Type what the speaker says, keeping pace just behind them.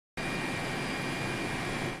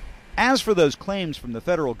As for those claims from the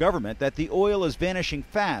federal government that the oil is vanishing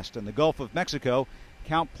fast in the Gulf of Mexico,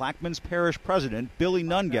 Count Plaquemines Parish President Billy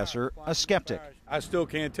Nungesser a skeptic. I still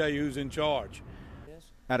can't tell you who's in charge.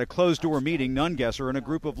 At a closed-door meeting, Nungesser and a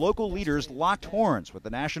group of local leaders locked horns with the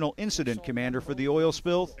National Incident Commander for the oil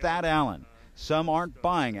spill, Thad Allen. Some aren't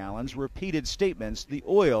buying Allen's repeated statements the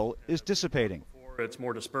oil is dissipating. It's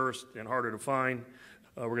more dispersed and harder to find.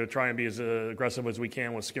 We're going to try and be as aggressive as we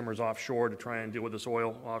can with skimmers offshore to try and deal with this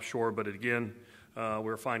oil offshore. But again,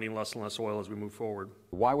 we're finding less and less oil as we move forward.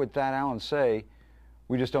 Why would Thad Allen say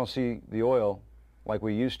we just don't see the oil like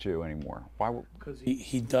we used to anymore? Why? Because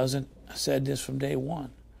he doesn't. I said this from day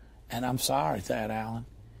one. And I'm sorry, Thad Allen.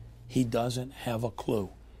 He doesn't have a clue.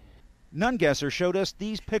 Nungesser showed us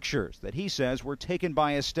these pictures that he says were taken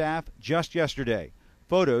by his staff just yesterday.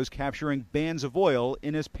 Photos capturing bands of oil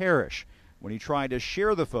in his parish. When he tried to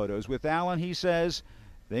share the photos with Allen, he says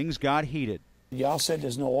things got heated. Y'all said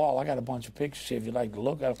there's no oil. I got a bunch of pictures here if you'd like to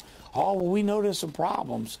look at them. Oh, well, we know there's some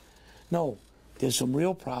problems. No, there's some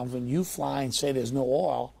real problems when you fly and say there's no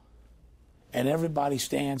oil and everybody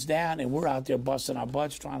stands down and we're out there busting our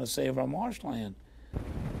butts trying to save our marshland.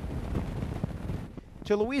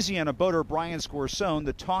 To Louisiana boater Brian Scorsone,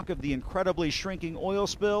 the talk of the incredibly shrinking oil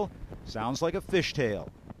spill sounds like a fishtail.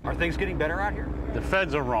 Are things getting better out here? The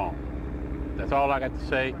feds are wrong. That's all I got to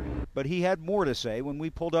say. But he had more to say when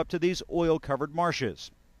we pulled up to these oil-covered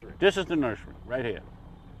marshes. This is the nursery, right here.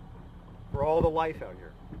 For all the life out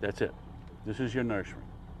here. That's it. This is your nursery.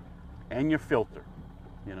 And your filter,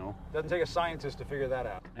 you know. Doesn't take a scientist to figure that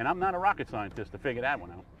out. And I'm not a rocket scientist to figure that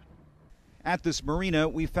one out. At this marina,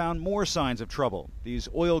 we found more signs of trouble. These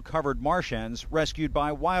oil-covered marsh hens rescued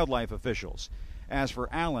by wildlife officials. As for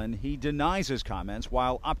Allen, he denies his comments,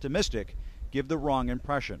 while optimistic, give the wrong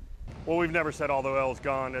impression. Well, we've never said all the oil is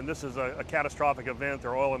gone, and this is a catastrophic event.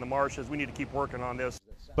 There are oil in the marshes. We need to keep working on this.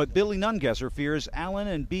 But Billy Nungesser fears Allen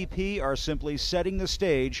and BP are simply setting the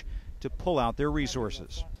stage to pull out their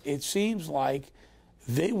resources. It seems like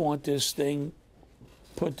they want this thing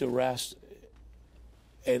put to rest,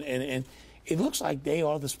 and it looks like they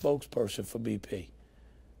are the spokesperson for BP.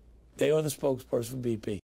 They are the spokesperson for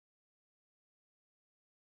BP.